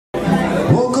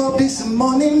this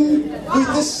morning with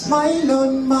a smile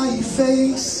on my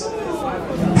face.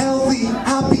 Healthy,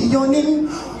 happy yawning,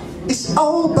 it's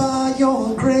all by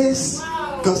your grace.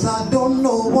 Cause I don't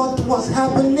know what was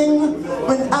happening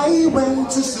when I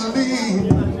went to sleep.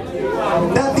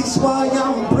 That is why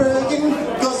I'm praying,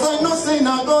 cause I know say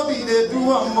na God they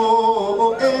do a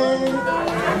more.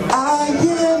 I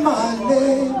hear my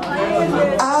name,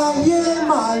 I hear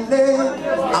my name.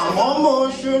 I'm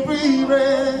almost Sori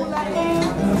Ire.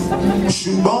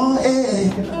 Ṣùgbọ́n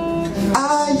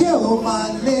ayé ò máa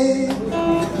lé,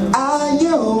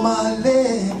 ayé ò máa lé,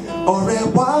 ọ̀rẹ́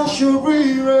wa Sori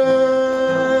Ire.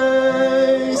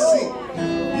 See,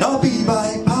 not be by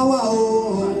power,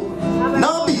 oh,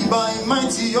 not be by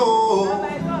mighty, oh.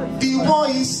 The war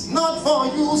is not for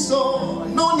you, so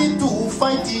no need to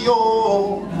fight,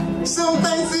 oh.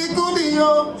 Sometimes it's good,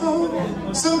 oh,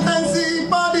 sometimes it's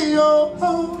bad,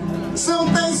 oh.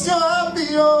 Sometimes you're happy,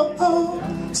 oh.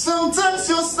 Sometimes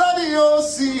you're sad, oh.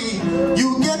 See,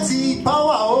 you get the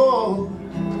power, oh,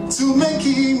 to make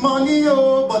money,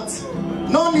 oh, but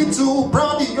no need to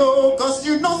proud, oh, cause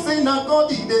you know say na God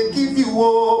they give you,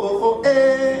 oh,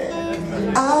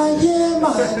 I hear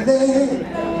my name,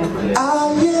 I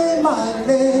hear my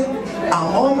name. I'm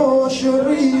almost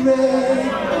Sori Ire.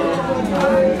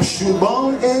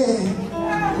 Ṣùgbọ́n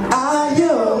ayé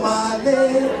ò máa lé,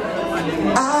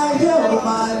 ayé ò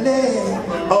máa lé,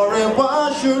 ọ̀rẹ́ wa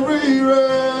Sori Ire.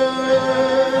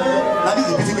 Now this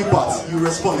is the beautiful part. You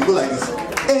respond, you go like this.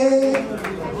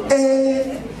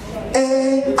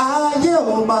 Ayé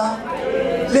ò máa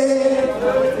lé,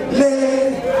 lé,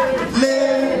 lé.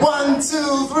 1,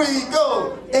 2, 3, go.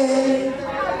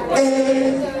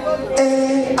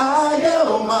 Ayé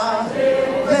ò máa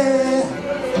lé,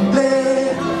 lé,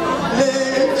 lé.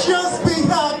 Just be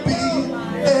happy.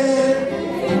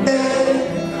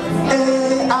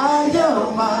 Ayé ò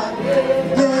máa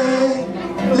lé,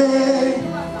 lé,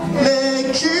 lé.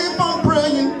 Keep on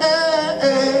praying.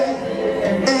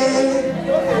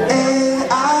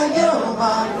 Ayé ò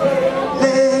máa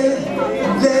lé,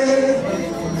 lé,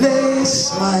 lé.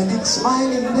 Smiling,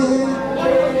 smiling,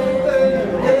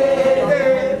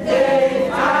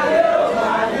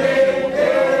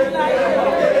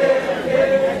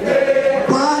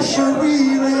 Sori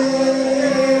Ire.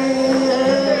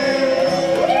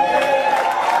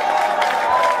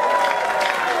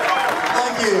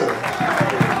 Thank you.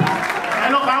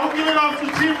 Hello, can we give it up to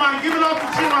CHEEMMA? Give it up to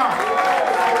CHEEMMA.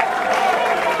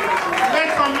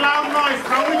 Make some loud noise.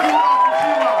 Can we give it up to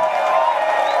CHEEMMA?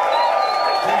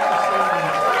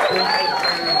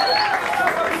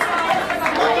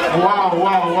 Wow,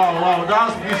 wow, wow, wow.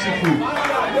 That's beautiful.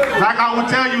 Like I will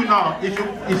tell you now,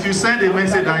 if you send a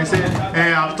message and you say,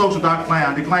 hey, I've talked to that client,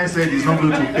 and the client said he's not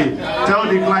going to pay, tell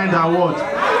the client that what?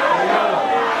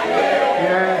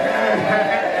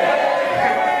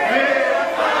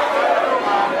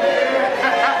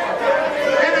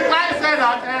 If the client said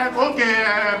that, okay,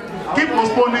 keep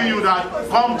postponing you that,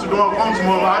 come tomorrow,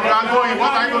 and you are going,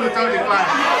 what are you going to tell the client?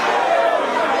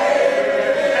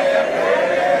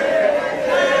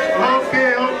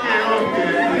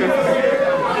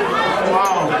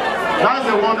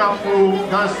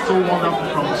 That's so wonderful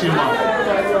from CHEEMMA.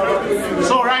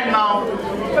 So right now,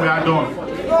 we are done.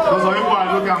 Because some people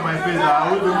are looking at my face,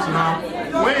 are we going to now?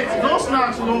 Wait, no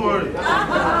snacks, don't worry.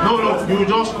 No, look, you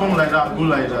just come like that, go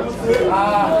like that.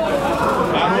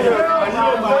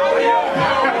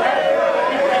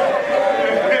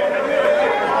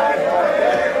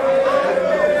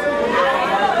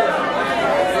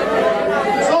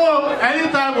 So,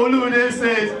 anytime Oluwide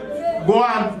says, go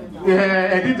and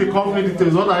edit the company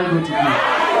details, what are you going to do? So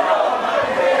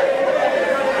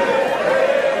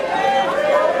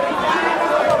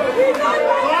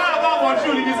what about what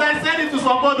you? If you say send it to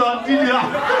support on India.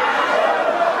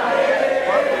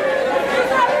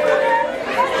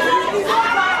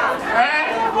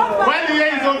 When the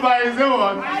year is over, is it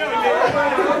what?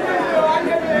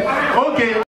 Okay.